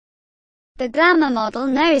The glamour model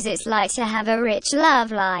knows it's like to have a rich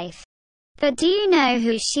love life. But do you know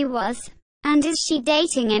who she was? And is she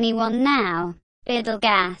dating anyone now? Biddle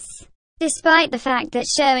gas. Despite the fact that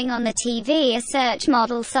showing on the TV a search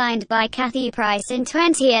model signed by Kathy Price in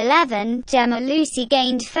 2011, Jemma Lucy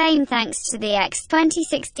gained fame thanks to the ex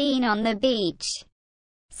 2016 On the Beach.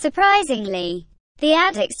 Surprisingly, the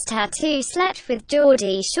Addict's Tattoo slept with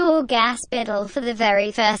Geordie Shore Gas Biddle for the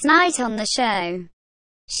very first night on the show.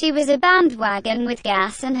 She was a bandwagon with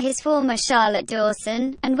Gas and his former Charlotte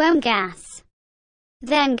Dawson, and when Gas,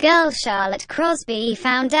 then girl Charlotte Crosby,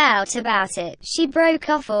 found out about it, she broke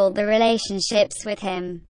off all the relationships with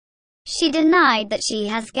him. She denied that she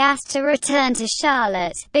has Gas to return to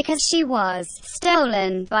Charlotte, because she was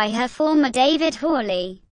stolen by her former David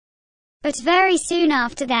Hawley. But very soon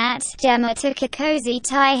after that, Jemma took a cozy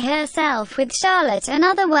tie herself with Charlotte,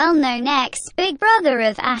 another well-known ex-Big Brother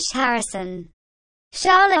of Ash Harrison,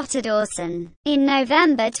 Charlotte Dawson. In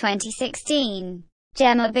November 2016,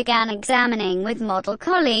 Jemma began examining with model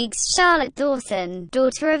colleagues Charlotte Dawson,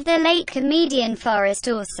 daughter of the late comedian Forrest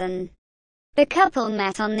Dawson. The couple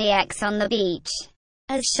met on the X on the Beach,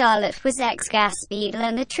 as Charlotte was ex-Gas Beadle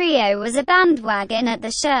and the trio was a bandwagon at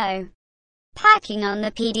the show. Packing on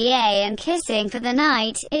the PDA and kissing for the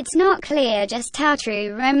night, it's not clear just how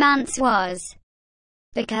true romance was,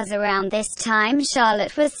 because around this time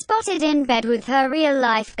Charlotte was spotted in bed with her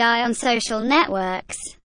real-life guy on social networks.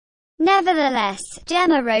 Nevertheless,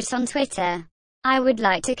 Jemma wrote on Twitter, "I would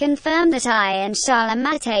like to confirm that I and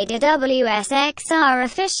Charlotte AWSX are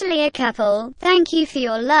officially a couple. Thank you for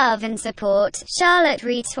your love and support." Charlotte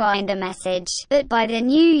retweeted a message, but by the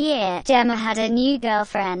new year, Jemma had a new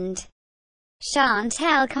girlfriend,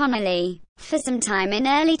 Chantel Connolly. For some time in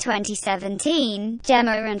early 2017,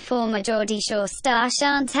 Jemma and former Geordie Shore star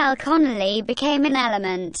Chantel Connolly became an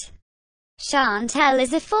element. Chantel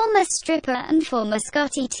is a former stripper and former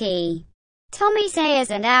Scotty T. Tommy Sayers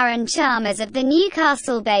and Aaron Chalmers of the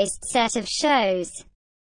Newcastle-based set of shows.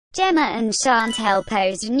 Jemma and Chantel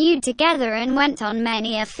posed nude together and went on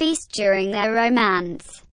many a feast during their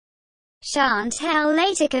romance. Chantel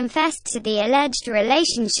later confessed to the alleged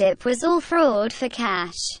relationship was all fraud for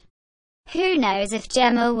cash. Who knows if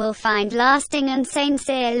Jemma will find lasting and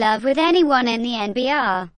sincere love with anyone in the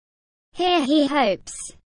NBR? Here he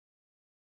hopes.